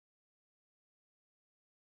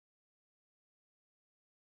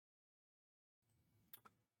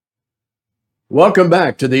Welcome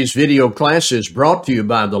back to these video classes brought to you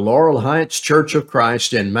by the Laurel Heights Church of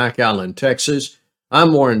Christ in McAllen, Texas.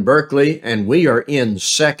 I'm Warren Berkeley, and we are in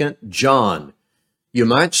 2 John. You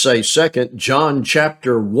might say 2 John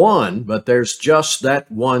chapter 1, but there's just that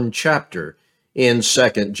one chapter in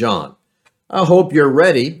 2 John. I hope you're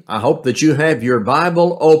ready. I hope that you have your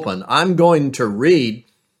Bible open. I'm going to read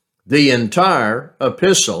the entire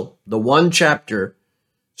epistle, the one chapter,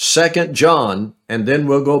 2 John, and then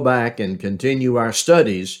we'll go back and continue our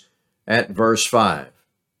studies at verse 5.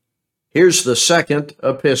 Here's the second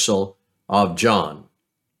epistle of John.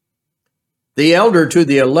 The elder to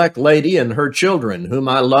the elect lady and her children, whom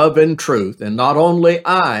I love in truth, and not only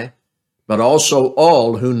I, but also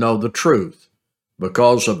all who know the truth,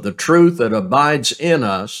 because of the truth that abides in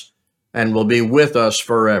us and will be with us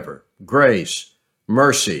forever. Grace,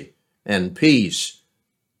 mercy, and peace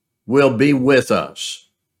will be with us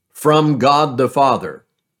from God the Father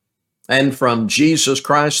and from Jesus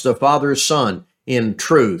Christ the Father's Son in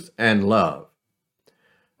truth and love.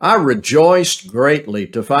 I rejoiced greatly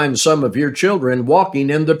to find some of your children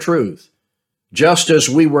walking in the truth, just as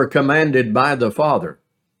we were commanded by the Father.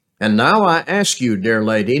 And now I ask you, dear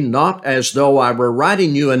lady, not as though I were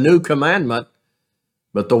writing you a new commandment,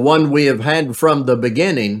 but the one we have had from the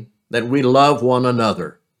beginning, that we love one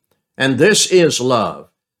another. And this is love,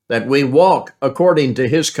 that we walk according to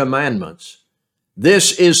his commandments.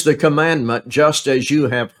 This is the commandment, just as you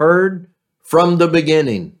have heard from the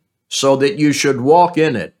beginning, so that you should walk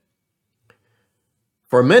in it.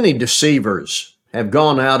 For many deceivers have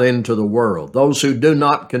gone out into the world, those who do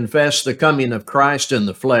not confess the coming of Christ in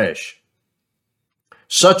the flesh.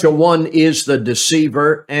 Such a one is the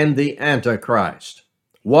deceiver and the Antichrist.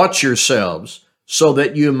 Watch yourselves, so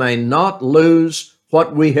that you may not lose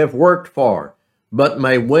what we have worked for, but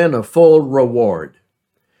may win a full reward.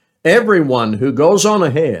 Everyone who goes on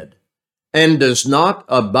ahead and does not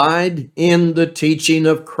abide in the teaching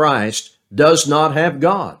of Christ does not have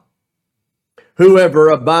God. Whoever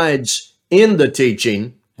abides in the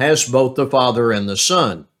teaching has both the Father and the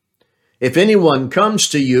Son. If anyone comes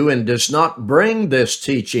to you and does not bring this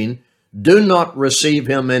teaching, do not receive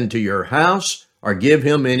him into your house or give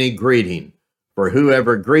him any greeting, for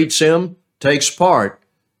whoever greets him takes part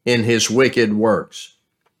in his wicked works.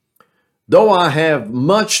 Though I have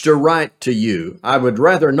much to write to you, I would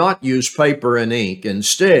rather not use paper and ink.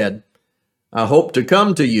 Instead, I hope to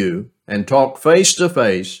come to you and talk face to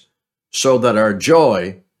face so that our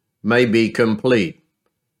joy may be complete.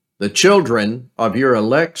 The children of your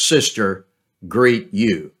elect sister greet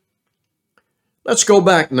you. Let's go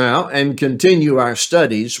back now and continue our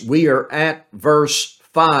studies. We are at verse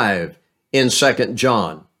 5 in 2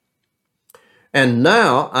 John. And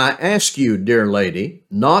now I ask you, dear lady,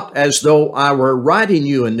 not as though I were writing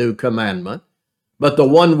you a new commandment, but the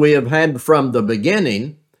one we have had from the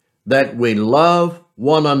beginning, that we love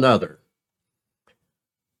one another.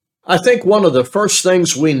 I think one of the first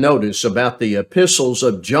things we notice about the epistles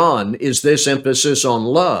of John is this emphasis on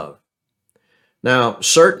love. Now,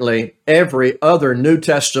 certainly every other New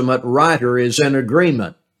Testament writer is in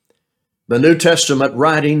agreement. The New Testament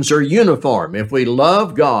writings are uniform. If we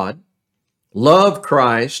love God, love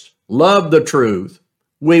Christ, love the truth,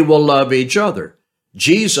 we will love each other.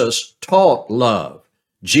 Jesus taught love.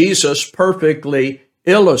 Jesus perfectly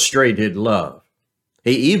illustrated love.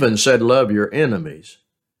 He even said, love your enemies.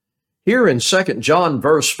 Here in 2 John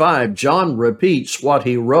verse 5, John repeats what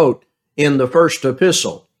he wrote in the first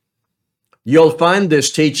epistle. You'll find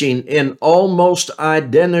this teaching in almost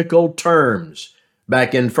identical terms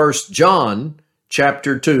back in 1 John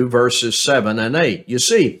chapter 2, verses 7 and 8. You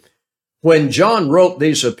see, when John wrote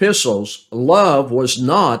these epistles, love was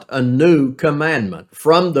not a new commandment.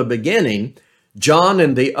 From the beginning, John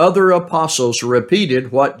and the other apostles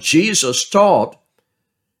repeated what Jesus taught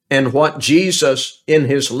and what Jesus in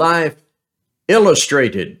his life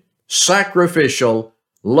illustrated: sacrificial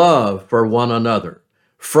love for one another.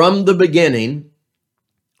 From the beginning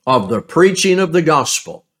of the preaching of the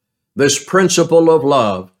gospel, this principle of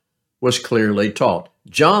love was clearly taught.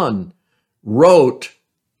 John wrote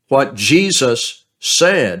what Jesus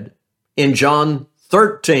said in John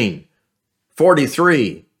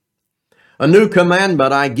 13:43. A new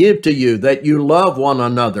commandment I give to you, that you love one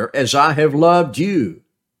another as I have loved you,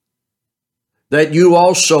 that you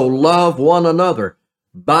also love one another.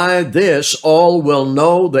 By this all will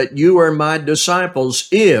know that you are my disciples,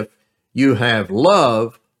 if you have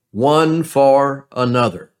love one for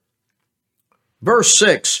another. Verse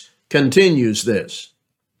 6 continues this.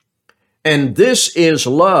 And this is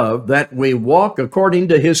love, that we walk according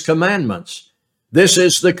to his commandments. This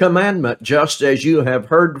is the commandment, just as you have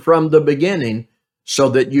heard from the beginning, so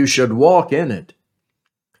that you should walk in it.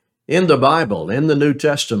 In the Bible, in the New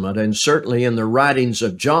Testament, and certainly in the writings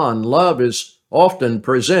of John, love is often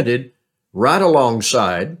presented right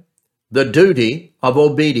alongside the duty of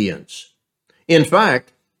obedience. In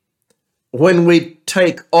fact, when we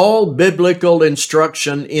take all biblical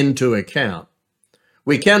instruction into account,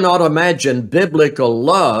 we cannot imagine biblical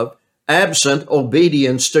love absent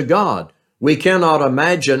obedience to God. We cannot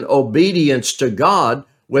imagine obedience to God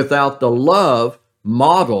without the love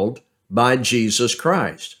modeled by Jesus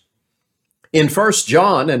Christ. In 1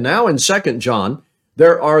 John and now in 2 John,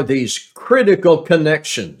 there are these critical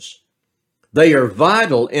connections. They are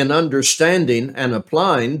vital in understanding and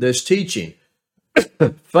applying this teaching.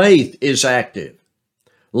 Faith is active.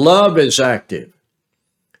 Love is active.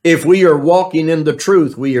 If we are walking in the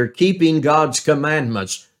truth, we are keeping God's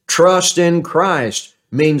commandments. Trust in Christ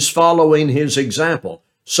means following his example.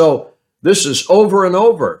 So this is over and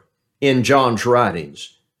over in John's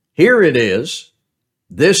writings. Here it is.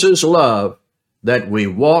 This is love, that we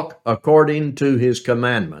walk according to his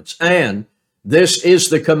commandments. And this is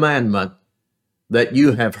the commandment that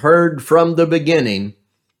you have heard from the beginning,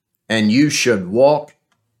 and you should walk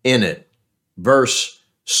in it. Verse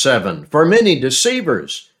 7, for many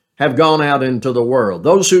deceivers have gone out into the world,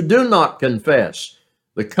 those who do not confess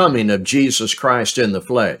the coming of Jesus Christ in the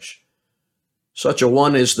flesh. Such a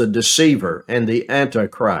one is the deceiver and the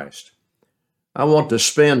Antichrist. I want to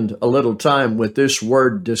spend a little time with this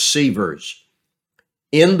word deceivers.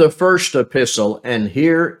 In the first epistle and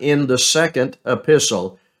here in the second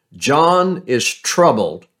epistle, John is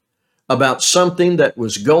troubled about something that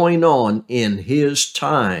was going on in his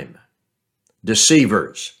time.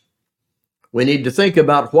 Deceivers. We need to think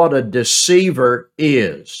about what a deceiver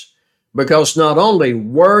is, because not only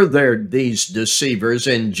were there these deceivers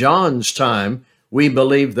in John's time, we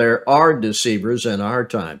believe there are deceivers in our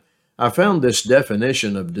time. I found this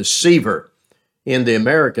definition of deceiver in the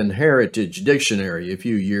American Heritage Dictionary a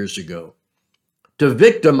few years ago. To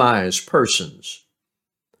victimize persons,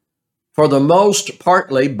 for the most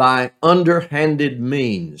partly by underhanded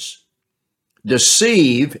means.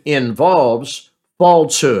 Deceive involves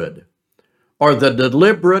falsehood, or the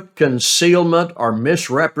deliberate concealment or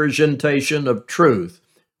misrepresentation of truth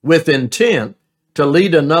with intent to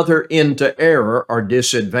lead another into error or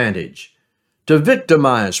disadvantage. To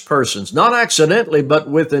victimize persons, not accidentally, but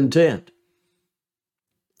with intent.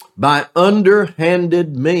 By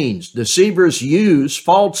underhanded means, deceivers use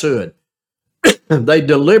falsehood. They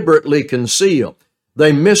deliberately conceal.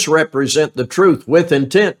 They misrepresent the truth with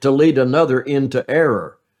intent to lead another into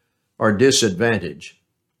error or disadvantage.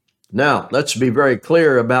 Now, let's be very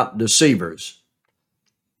clear about deceivers.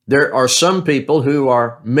 There are some people who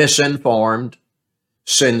are misinformed,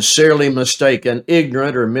 sincerely mistaken,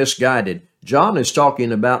 ignorant, or misguided. John is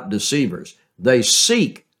talking about deceivers. They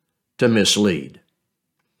seek to mislead.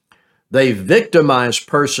 They victimize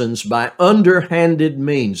persons by underhanded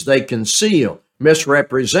means. They conceal,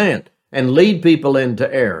 misrepresent, and lead people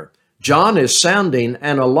into error. John is sounding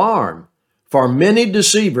an alarm, for many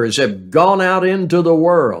deceivers have gone out into the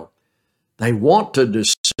world. They want to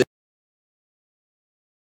deceive.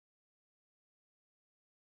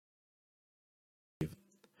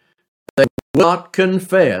 They will not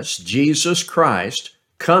confess Jesus Christ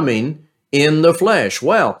coming in the flesh.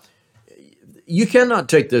 Well, you cannot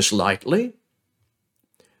take this lightly.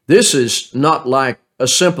 This is not like a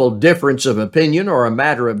simple difference of opinion or a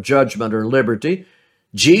matter of judgment or liberty.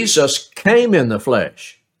 Jesus came in the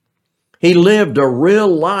flesh. He lived a real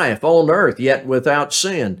life on earth, yet without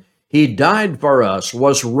sin. He died for us,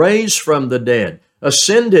 was raised from the dead,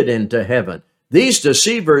 ascended into heaven. These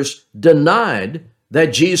deceivers denied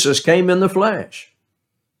that Jesus came in the flesh.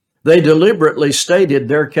 They deliberately stated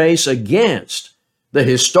their case against the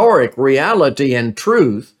historic reality and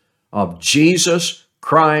truth of Jesus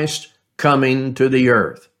Christ coming to the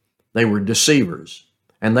earth. They were deceivers,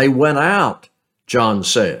 and they went out, John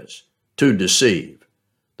says, to deceive.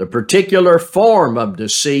 The particular form of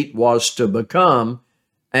deceit was to become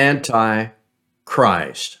Antichrist.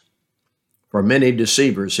 For many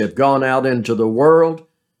deceivers have gone out into the world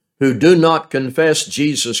who do not confess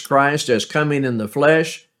Jesus Christ as coming in the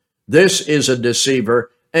flesh. This is a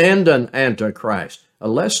deceiver and an Antichrist. A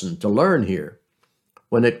lesson to learn here.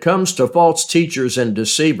 When it comes to false teachers and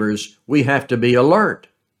deceivers, we have to be alert.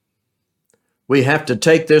 We have to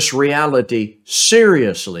take this reality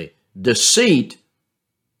seriously. Deceit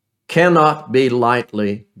cannot be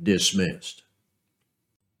lightly dismissed.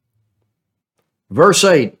 Verse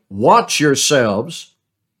 8, watch yourselves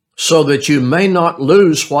so that you may not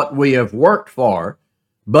lose what we have worked for,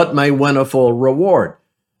 but may win a full reward.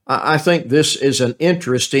 I think this is an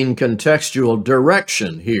interesting contextual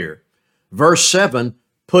direction here. Verse 7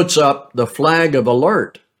 puts up the flag of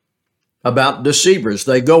alert about deceivers.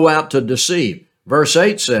 They go out to deceive. Verse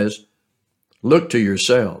 8 says, look to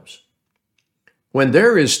yourselves. When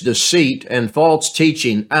there is deceit and false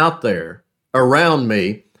teaching out there around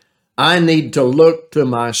me, I need to look to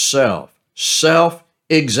myself.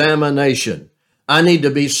 Self-examination. I need to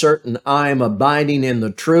be certain I am abiding in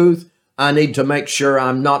the truth. I need to make sure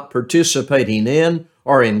I'm not participating in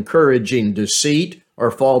or encouraging deceit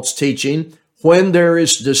or false teaching. When there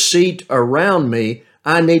is deceit around me,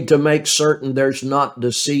 I need to make certain there's not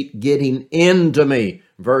deceit getting into me.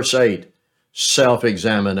 Verse 8,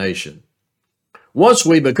 self-examination. Once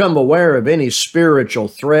we become aware of any spiritual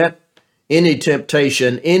threat, any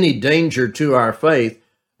temptation, any danger to our faith,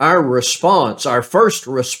 our response, our first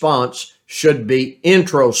response should be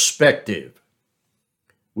introspective.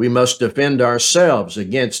 We must defend ourselves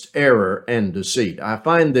against error and deceit. I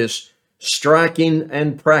find this striking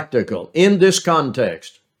and practical in this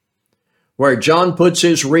context, where John puts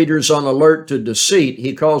his readers on alert to deceit.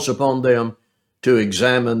 He calls upon them to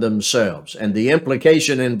examine themselves. And the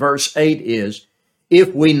implication in verse 8 is,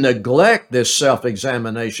 if we neglect this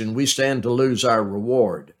self-examination, we stand to lose our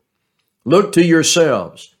reward. Look to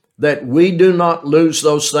yourselves, that we do not lose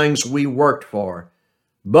those things we worked for,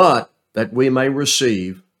 but that we may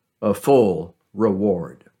receive a full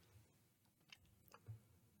reward.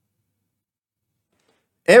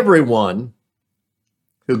 Everyone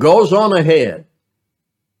who goes on ahead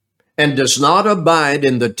and does not abide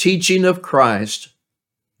in the teaching of Christ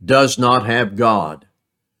does not have God.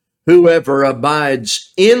 Whoever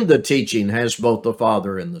abides in the teaching has both the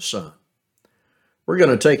Father and the Son. We're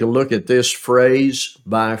going to take a look at this phrase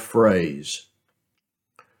by phrase.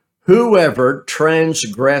 Whoever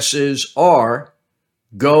transgresses or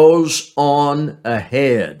goes on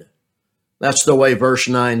ahead. That's the way verse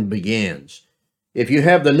 9 begins. If you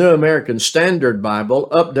have the New American Standard Bible,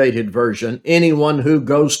 updated version, anyone who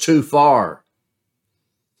goes too far.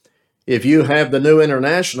 If you have the New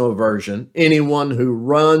International Version, anyone who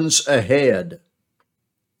runs ahead.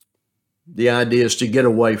 The idea is to get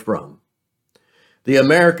away from. The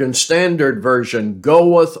American Standard Version,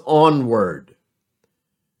 goeth onward.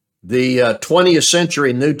 The 20th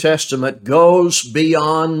century New Testament goes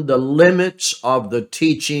beyond the limits of the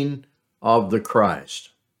teaching of the Christ.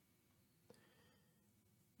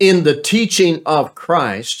 In the teaching of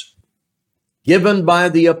Christ, given by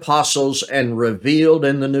the apostles and revealed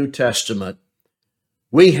in the New Testament,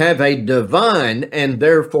 we have a divine and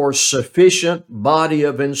therefore sufficient body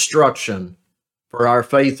of instruction for our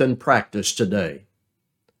faith and practice today.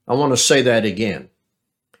 I want to say that again.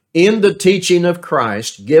 In the teaching of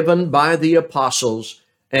Christ, given by the apostles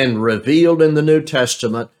and revealed in the New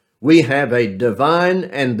Testament, we have a divine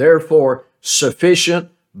and therefore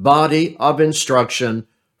sufficient body of instruction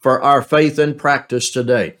for our faith and practice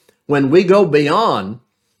today. When we go beyond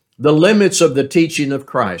the limits of the teaching of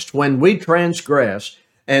Christ, when we transgress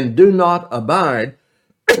and do not abide,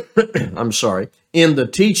 in the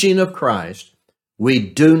teaching of Christ, we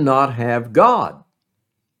do not have God.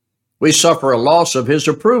 We suffer a loss of His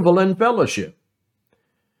approval and fellowship.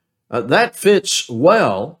 That fits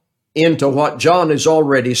well into what John has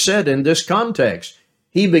already said in this context.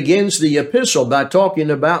 He begins the epistle by talking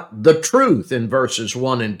about the truth in verses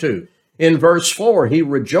 1 and 2. In verse 4, he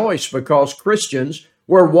rejoiced because Christians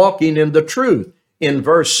were walking in the truth. In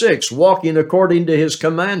verse 6, walking according to His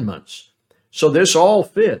commandments. So this all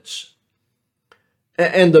fits.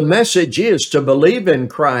 And the message is to believe in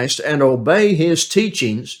Christ and obey His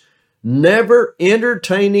teachings, never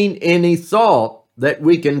entertaining any thought that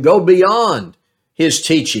we can go beyond His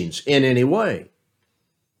teachings in any way.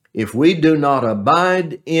 If we do not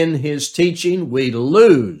abide in His teaching, we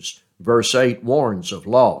lose. Verse 8 warns of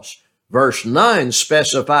loss. Verse 9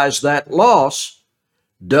 specifies that loss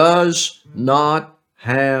does not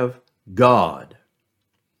have God.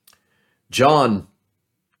 John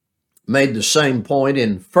made the same point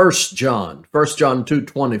in 1 John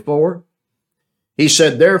 2:24. He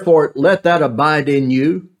said, therefore, let that abide in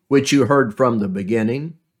you, which you heard from the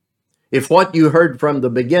beginning. If what you heard from the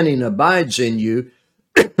beginning abides in you,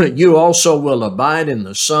 you also will abide in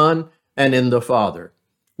the Son and in the Father.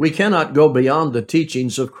 We cannot go beyond the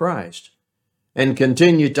teachings of Christ and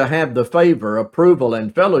continue to have the favor, approval,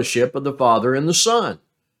 and fellowship of the Father and the Son.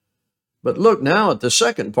 But look now at the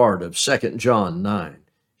second part of 2 John 9.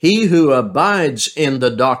 He who abides in the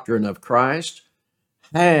doctrine of Christ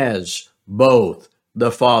has both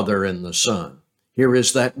the Father and the Son. Here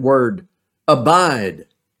is that word abide,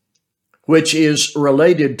 which is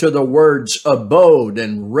related to the words abode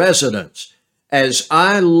and residence. as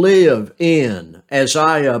I live in, as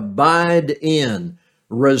I abide in,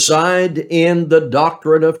 reside in the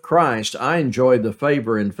doctrine of Christ, I enjoy the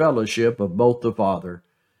favor and fellowship of both the Father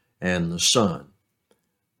and the Son.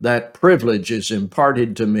 That privilege is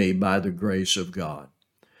imparted to me by the grace of God.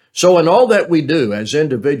 So in all that we do as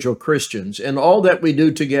individual Christians, in all that we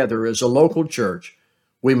do together as a local church,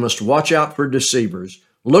 we must watch out for deceivers,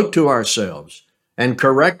 look to ourselves, and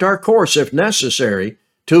correct our course if necessary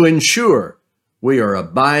to ensure we are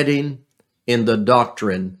abiding in the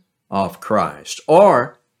doctrine of Christ.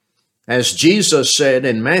 Or, as Jesus said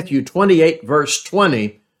in Matthew 28, verse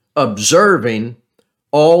 20, observing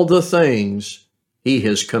all the things he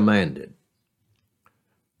has commanded.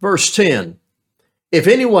 Verse 10, if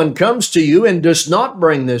anyone comes to you and does not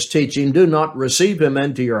bring this teaching, do not receive him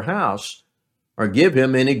into your house or give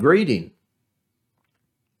him any greeting.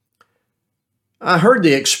 I heard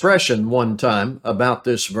the expression one time about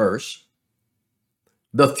this verse,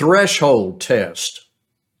 the threshold test.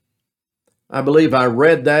 I believe I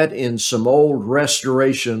read that in some old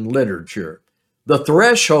restoration literature. The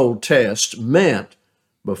threshold test meant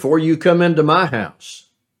before you come into my house,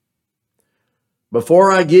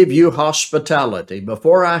 before I give you hospitality,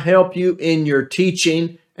 before I help you in your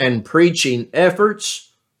teaching and preaching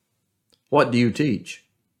efforts, what do you teach?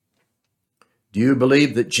 Do you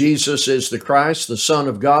believe that Jesus is the Christ, the Son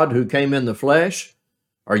of God who came in the flesh?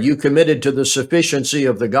 Are you committed to the sufficiency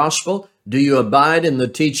of the gospel? Do you abide in the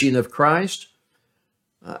teaching of Christ?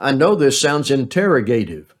 I know this sounds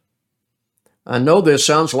interrogative. I know this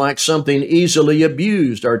sounds like something easily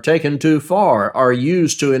abused or taken too far or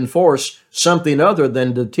used to enforce something other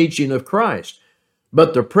than the teaching of Christ.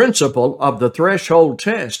 But the principle of the threshold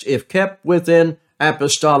test, if kept within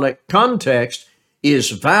apostolic context,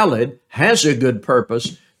 is valid, has a good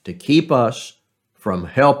purpose to keep us from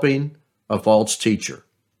helping a false teacher.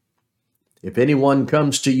 If anyone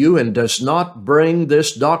comes to you and does not bring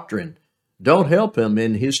this doctrine, don't help him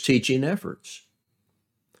in his teaching efforts.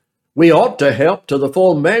 We ought to help to the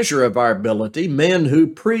full measure of our ability men who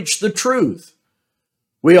preach the truth.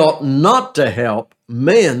 We ought not to help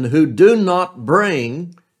men who do not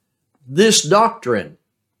bring this doctrine.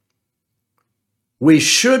 We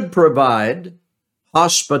should provide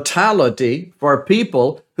hospitality for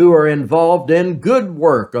people who are involved in good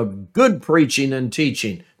work of good preaching and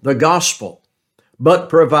teaching, the gospel, but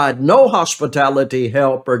provide no hospitality,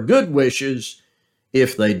 help, or good wishes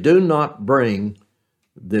if they do not bring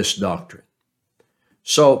this doctrine.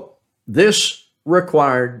 So this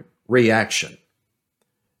required reaction.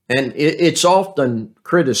 And it's often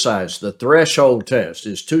criticized. The threshold test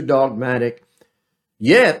is too dogmatic.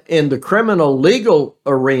 Yet in the criminal legal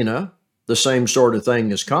arena, the same sort of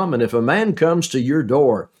thing is common. If a man comes to your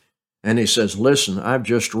door and he says, listen, I've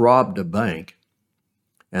just robbed a bank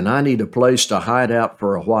and I need a place to hide out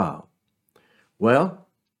for a while. Well,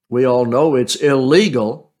 we all know it's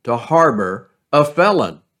illegal to harbor a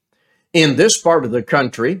felon. In this part of the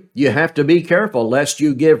country, you have to be careful lest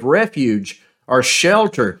you give refuge or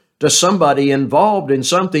shelter to somebody involved in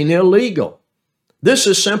something illegal. This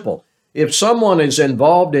is simple. If someone is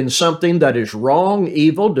involved in something that is wrong,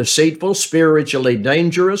 evil, deceitful, spiritually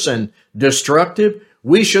dangerous, and destructive,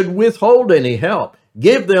 we should withhold any help,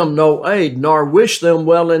 give them no aid, nor wish them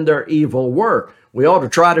well in their evil work. We ought to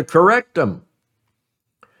try to correct them.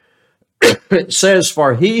 It says,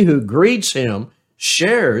 for he who greets him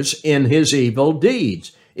shares in his evil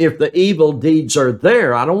deeds. If the evil deeds are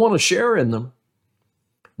there, I don't want to share in them.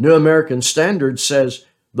 New American Standard says,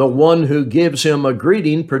 the one who gives him a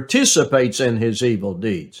greeting participates in his evil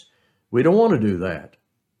deeds. We don't want to do that.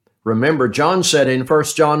 Remember, John said in 1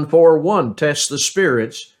 John 4:1, test the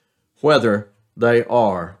spirits whether they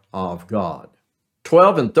are of God.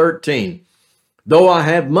 12 and 13, though I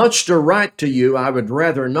have much to write to you, I would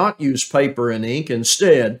rather not use paper and ink.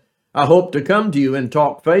 Instead, I hope to come to you and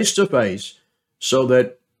talk face to face so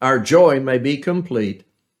that our joy may be complete.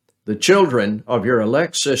 The children of your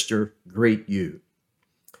elect sister greet you.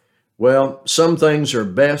 Well, some things are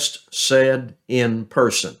best said in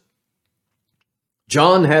person.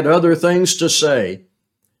 John had other things to say,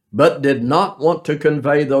 but did not want to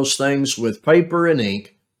convey those things with paper and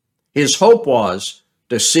ink. His hope was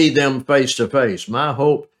to see them face to face. My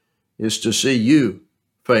hope is to see you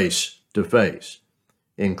face to face.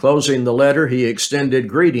 In closing the letter, he extended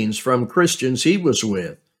greetings from Christians he was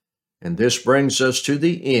with. And this brings us to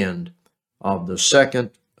the end of the second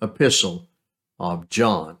epistle of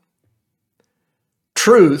John.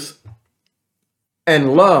 Truth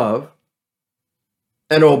and love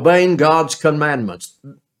and obeying God's commandments,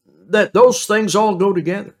 that those things all go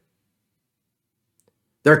together.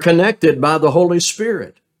 They're connected by the Holy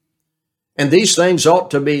Spirit. And these things ought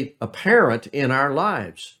to be apparent in our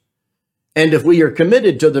lives. And if we are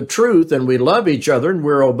committed to the truth and we love each other and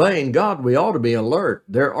we're obeying God, we ought to be alert.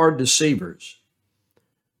 There are deceivers.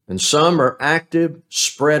 And some are active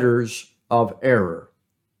spreaders of error,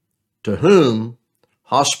 to whom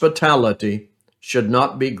hospitality should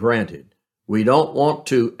not be granted. We don't want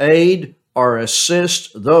to aid or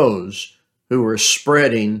assist those who are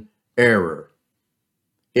spreading error.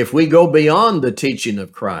 If we go beyond the teaching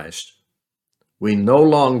of Christ, we no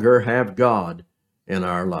longer have God in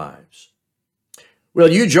our lives. Will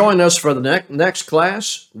you join us for the next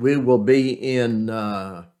class? We will be in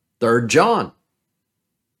 3 John.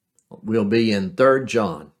 We'll be in 3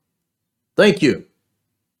 John. Thank you.